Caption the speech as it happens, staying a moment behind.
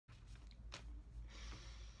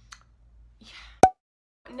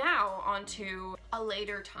on to a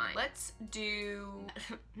later time. Let's do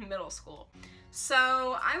middle school.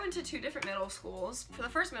 So I went to 2 different middle schools. For the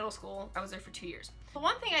first middle school, I was there for 2 years. The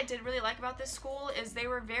one thing I did really like about this school is they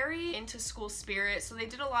were very into school spirit, so they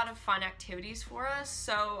did a lot of fun activities for us.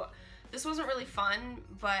 So this wasn't really fun,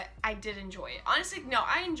 but I did enjoy it. Honestly, no,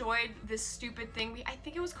 I enjoyed this stupid thing. I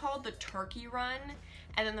think it was called the turkey run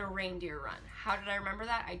and then the reindeer run. How did I remember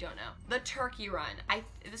that? I don't know. The turkey run.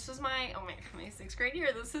 This was my 6th grade year.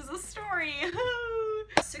 This is a story.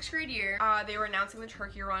 6th grade year, they were announcing the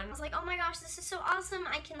turkey run. I was like, oh my gosh, this is so awesome.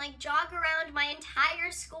 I can like jog around my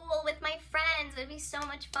entire school with my friends. It'd be so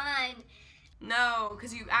much fun. No,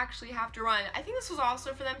 because you actually have to run. I think this was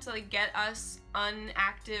also for them to like get us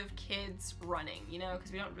unactive kids running, you know,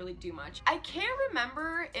 because we don't really do much. I can't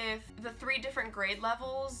remember if the 3 different grade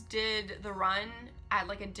levels did the run at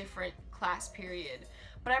like a different class period,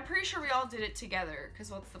 but I'm pretty sure we all did it together,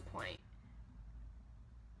 because what's the point?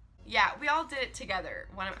 Yeah, we all did it together.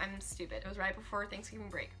 I'm stupid. It was right before Thanksgiving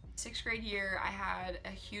break. 6th grade year, I had a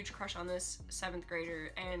huge crush on this 7th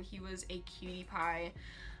grader, and he was a cutie pie.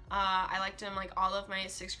 I liked him like all of my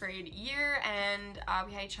 6th grade year, and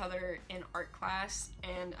we had each other in art class,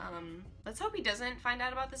 and let's hope he doesn't find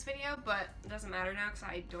out about this video, but it doesn't matter now because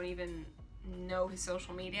I don't even know his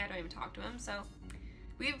social media. I don't even talk to him, so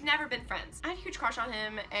we've never been friends. I had a huge crush on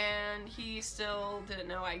him, and he still didn't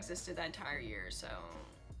know I existed that entire year, so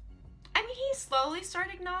I mean, he slowly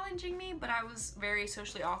started acknowledging me, but I was very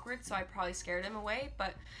socially awkward, so I probably scared him away,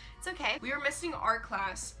 but it's okay. We were missing art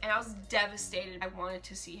class, and I was devastated. I wanted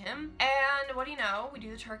to see him. And what do you know? We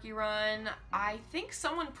do the turkey run. I think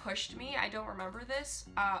someone pushed me. I don't remember this,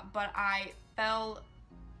 but I fell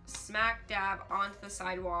smack dab onto the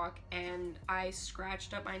sidewalk, and I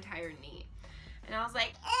scratched up my entire knee. And I was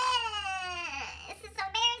like, This is so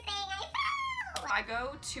embarrassing. I fell. I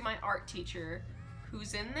go to my art teacher,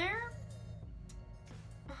 who's in there.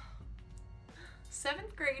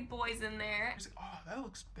 7th grade boy's in there. He's like, oh, that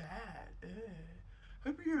looks bad.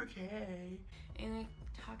 Hope you're okay. And he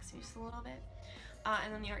talks to me just a little bit.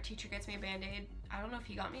 And then the art teacher gets me a Band-Aid. I don't know if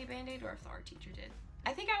he got me a Band-Aid or if the art teacher did.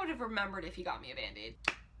 I think I would have remembered if he got me a Band-Aid.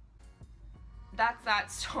 That's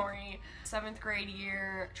that story. 7th grade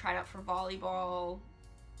year, tried out for volleyball,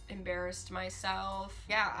 embarrassed myself.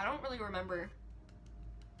 Yeah, I don't really remember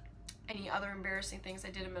any other embarrassing things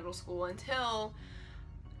I did in middle school until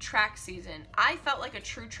track season. I felt like a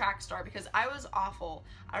true track star because I was awful.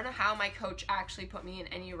 I don't know how my coach actually put me in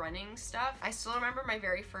any running stuff. I still remember my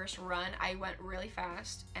very first run. I went really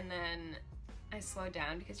fast and then I slowed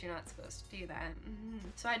down because you're not supposed to do that.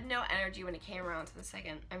 So I had no energy when it came around to the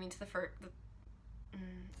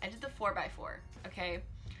I did the 4x4, okay?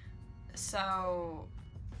 So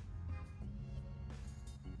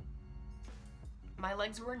my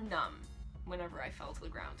legs were numb whenever I fell to the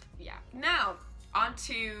ground. Yeah. Now, on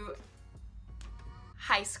to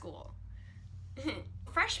high school.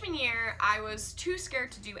 Freshman year, I was too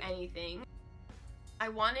scared to do anything. I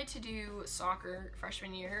wanted to do soccer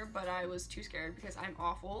freshman year, but I was too scared because I'm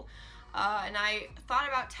awful. And I thought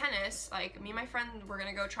about tennis. Like, me and my friend were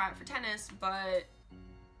gonna go try out for tennis, but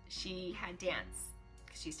she had dance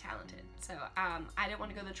because she's talented. So I didn't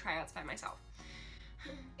want to go to the tryouts by myself.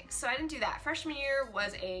 So I didn't do that. Freshman year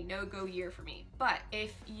was a no-go year for me. But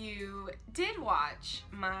if you did watch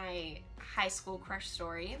my high school crush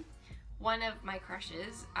story, one of my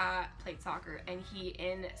crushes played soccer, and he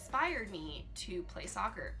inspired me to play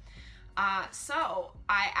soccer. So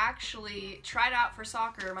I actually tried out for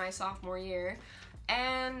soccer my sophomore year,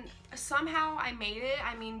 and somehow I made it.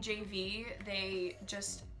 I mean, JV,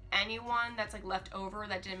 anyone that's like left over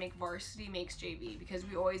that didn't make varsity makes JV because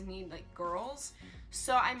we always need like girls.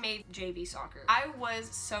 So I made JV soccer. I was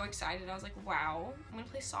so excited. I was like, wow, I'm gonna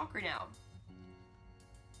play soccer now.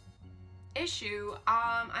 Issue,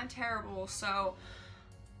 I'm terrible, so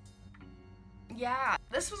yeah.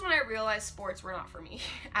 This was when I realized sports were not for me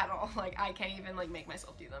at all. Like, I can't even like make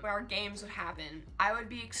myself do them. When our games would happen, I would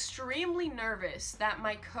be extremely nervous that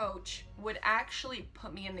my coach would actually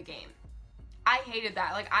put me in the game. I hated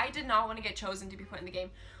that. Like, I did not want to get chosen to be put in the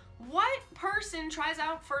game. What person tries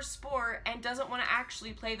out for sport and doesn't want to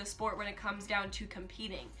actually play the sport when it comes down to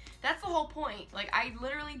competing? That's the whole point. Like, I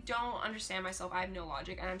literally don't understand myself. I have no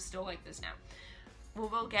logic, and I'm still like this now. Well,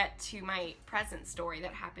 we'll get to my present story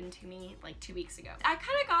that happened to me like 2 weeks ago. I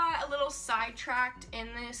kind of got a little sidetracked in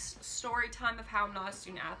this story time of how I'm not a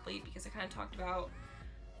student athlete because I kind of talked about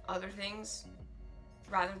other things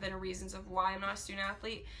rather than reasons of why I'm not a student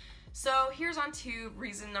athlete. So here's on to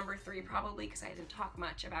reason number 3, probably because I didn't talk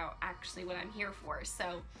much about actually what I'm here for.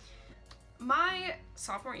 So my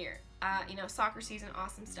sophomore year, you know, soccer season,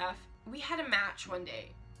 awesome stuff. We had a match one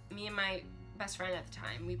day me and my best friend at the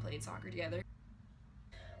time, we played soccer together.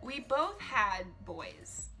 We both had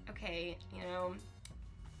boys, okay? You know,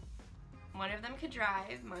 one of them could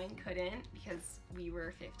drive, mine couldn't because we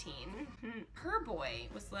were 15. Her boy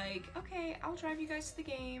was like, okay, I'll drive you guys to the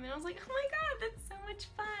game. And I was like, oh my god, that's so much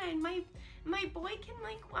fun. My boy can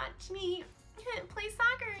like watch me play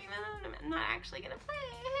soccer even though I'm not actually gonna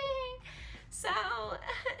play. So,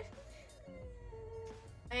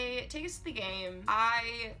 they take us to the game.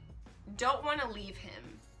 I don't want to leave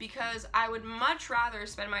him because I would much rather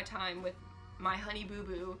spend my time with my honey boo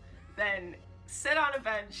boo than sit on a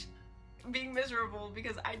bench being miserable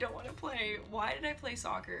because I don't want to play. Why did I play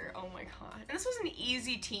soccer? Oh my god. And this was an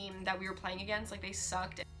easy team that we were playing against, like they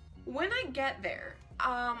sucked. When I get there,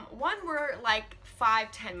 one, we're like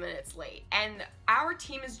 5-10 minutes late and our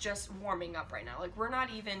team is just warming up right now. Like we're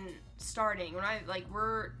not even starting.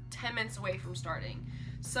 We're 10 minutes away from starting.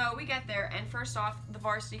 So we get there and first off, the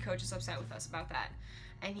varsity coach is upset with us about that.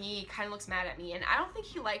 And he kind of looks mad at me, and I don't think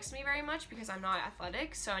he likes me very much because I'm not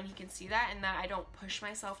athletic, so, and he can see that, and that I don't push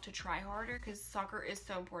myself to try harder because soccer is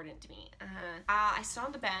so important to me. I sit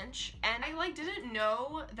on the bench, and I like didn't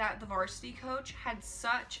know that the varsity coach had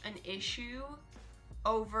such an issue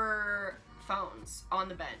over phones on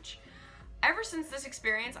the bench. Ever since this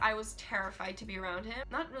experience, I was terrified to be around him.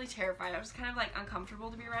 Not really terrified, I was kind of like uncomfortable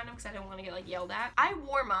to be around him because I didn't want to get like yelled at. I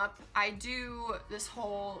warm up, I do this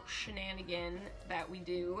whole shenanigan that we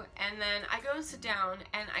do, and then I go and sit down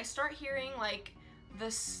and I start hearing like the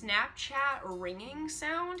Snapchat ringing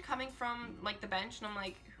sound coming from like the bench, and I'm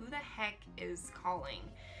like, who the heck is calling?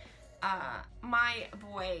 My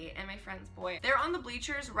boy and my friend's boy, they're on the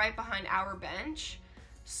bleachers right behind our bench.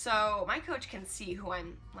 So my coach can see who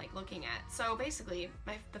I'm like looking at. So basically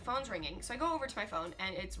the phone's ringing. So I go over to my phone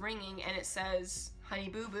and it's ringing and it says Honey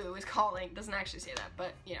Boo Boo is calling. It doesn't actually say that,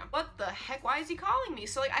 but you know. What the heck? Why is he calling me?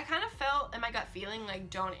 So like I kind of felt in my gut feeling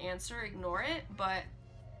like don't answer, ignore it, but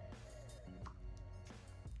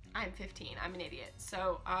I'm 15. I'm an idiot.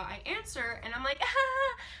 So I answer and I'm like,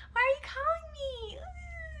 why are you calling me?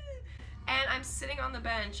 And I'm sitting on the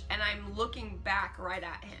bench and I'm looking back right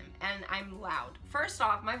at him and I'm loud. First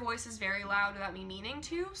off, my voice is very loud without me meaning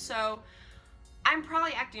to, so I'm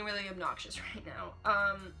probably acting really obnoxious right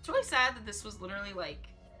now. It's really sad that this was literally like,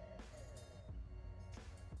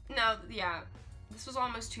 no, yeah, this was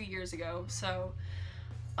almost 2 years ago, so,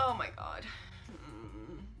 oh my god.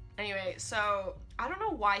 Anyway, so I don't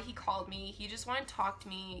know why he called me. He just wanted to talk to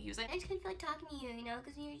me. He was like, I just couldn't feel like talking to you, you know,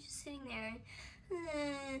 because you're just sitting there.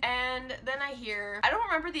 And then I hear, I don't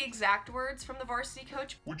remember the exact words from the varsity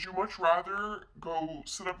coach. Would you much rather go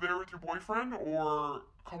sit up there with your boyfriend or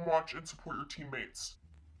come watch and support your teammates?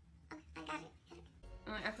 I got it.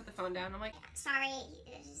 And I put the phone down. I'm like, sorry,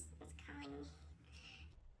 it's calling me.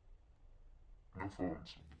 No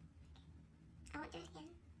phones. I won't do it again.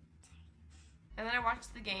 and then I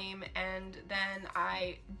watched the game, and then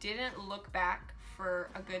I didn't look back for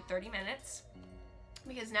a good 30 minutes.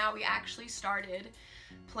 Because now we actually started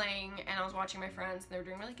playing and I was watching my friends and they were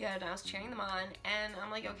doing really good and I was cheering them on and I'm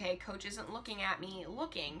like, okay, coach isn't looking at me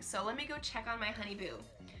so let me go check on my honey boo.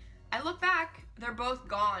 I look back, they're both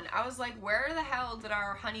gone. I was like, where the hell did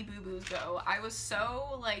our honey boo boos go? I was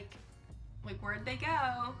so like where'd they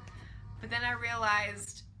go? But then I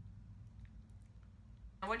realized,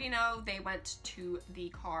 what do you know, they went to the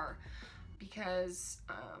car because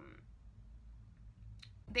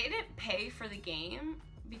they didn't pay for the game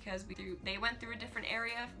because they went through a different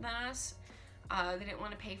area than us. They didn't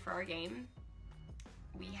want to pay for our game.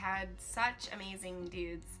 We had such amazing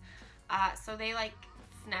dudes. So they like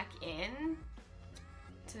snuck in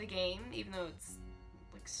to the game, even though it's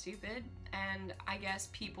like stupid. And I guess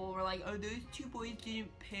people were like, oh, those two boys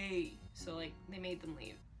didn't pay. So like they made them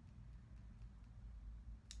leave.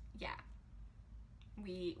 Yeah.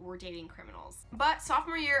 We were dating criminals. But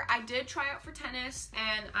sophomore year, I did try out for tennis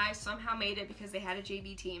and I somehow made it because they had a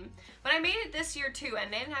JV team. But I made it this year too,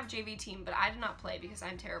 and they didn't have a JV team, but I did not play because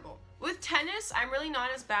I'm terrible. With tennis, I'm really not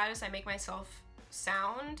as bad as I make myself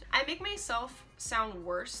sound. I make myself sound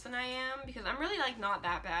worse than I am because I'm really like not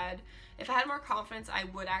that bad. If I had more confidence, I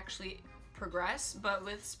would actually progress, but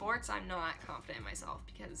with sports, I'm not confident in myself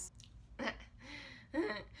because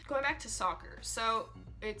going back to soccer. So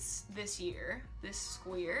it's this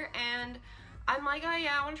school year, and I'm like, oh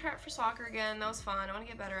yeah, I want to try it for soccer again. That was fun. I want to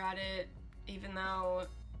get better at it, even though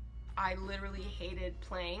I literally hated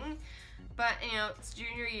playing. But you know, it's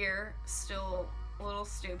junior year, still a little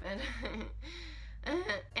stupid.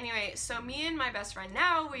 Anyway, so me and my best friend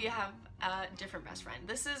now, we have a different best friend.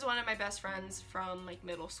 This is one of my best friends from like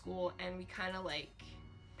middle school, and we kind of like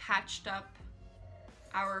patched up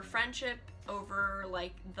our friendship over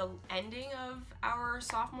like the ending of our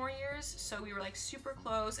sophomore years, so we were like super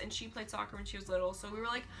close, and she played soccer when she was little, so we were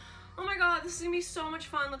like, oh my god, this is gonna be so much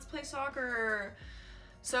fun, let's play soccer.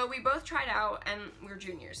 So we both tried out, and we were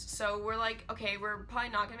juniors, so we're like, okay, we're probably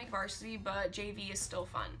not gonna make varsity, but JV is still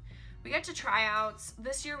fun. We get to tryouts.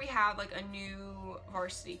 This year we have like a new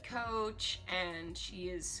varsity coach, and she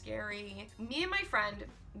is scary. Me and my friend,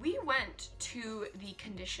 we went to the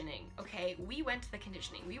conditioning, okay? We went to the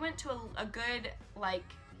conditioning. We went to a good like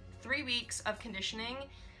 3 weeks of conditioning,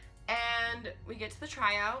 and we get to the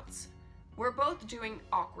tryouts. We're both doing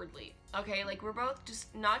awkwardly, okay? Like, we're both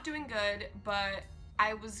just not doing good, but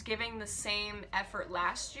I was giving the same effort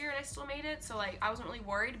last year and I still made it, so like I wasn't really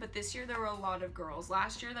worried. But this year there were a lot of girls.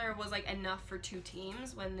 Last year there was like enough for 2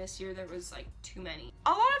 teams, when this year there was like too many. A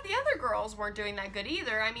lot of the other girls weren't doing that good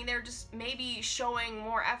either. I mean, they're just maybe showing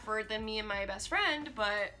more effort than me and my best friend,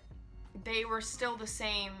 but they were still the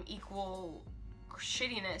same equal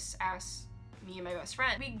shittiness as me and my best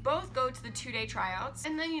friend. We both go to the 2-day tryouts,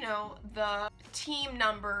 and then, you know, the team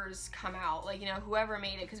numbers come out, like, you know, whoever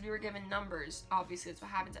made it, because we were given numbers. Obviously that's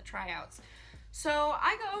what happens at tryouts. So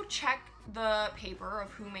I go check the paper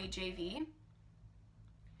of who made JV.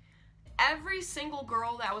 Every single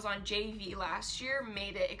girl that was on JV last year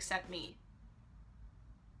made it except me.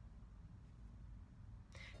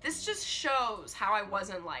 This just shows how I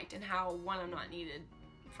wasn't liked and how, one, I'm not needed,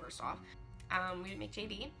 first off. We didn't make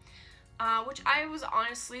JV. Which I was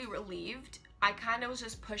honestly relieved. I kind of was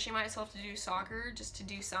just pushing myself to do soccer just to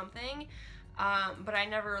do something, but I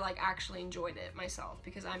never like actually enjoyed it myself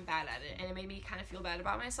because I'm bad at it, and it made me kind of feel bad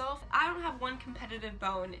about myself. I don't have one competitive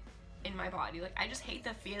bone in my body. Like, I just hate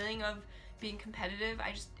the feeling of being competitive.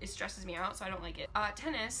 It stresses me out, so I don't like it.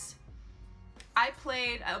 Tennis, I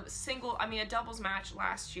played a doubles match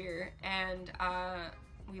last year, and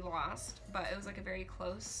we lost, but it was like a very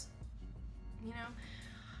close, you know.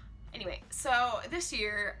 Anyway, so this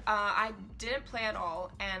year, I didn't play at all,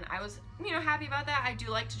 and I was, you know, happy about that. I do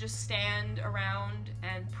like to just stand around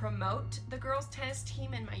and promote the girls' tennis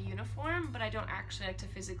team in my uniform, but I don't actually like to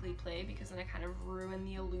physically play because then I kind of ruin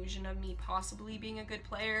the illusion of me possibly being a good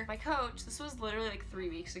player. My coach, this was literally like 3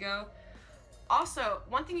 weeks ago. Also,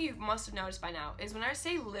 one thing you must have noticed by now is when I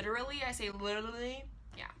say literally, I say literally.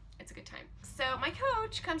 Yeah, it's a good time. So my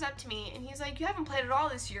coach comes up to me and he's like, you haven't played at all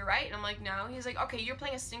this year, right? And I'm like, no. He's like, okay, you're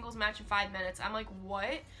playing a singles match in 5 minutes. I'm like,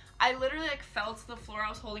 what? I literally like fell to the floor. I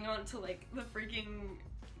was holding on to like the freaking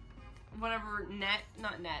whatever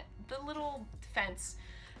the little fence.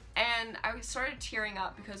 And I started tearing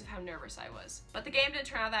up because of how nervous I was. But the game didn't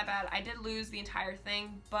turn out that bad. I did lose the entire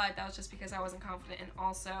thing, but that was just because I wasn't confident, and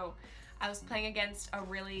also I was playing against a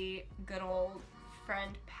really good old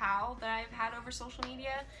friend pal that I've had over social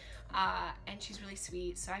media. And she's really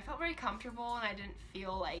sweet, so I felt very comfortable, and I didn't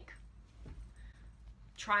feel like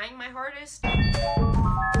trying my hardest.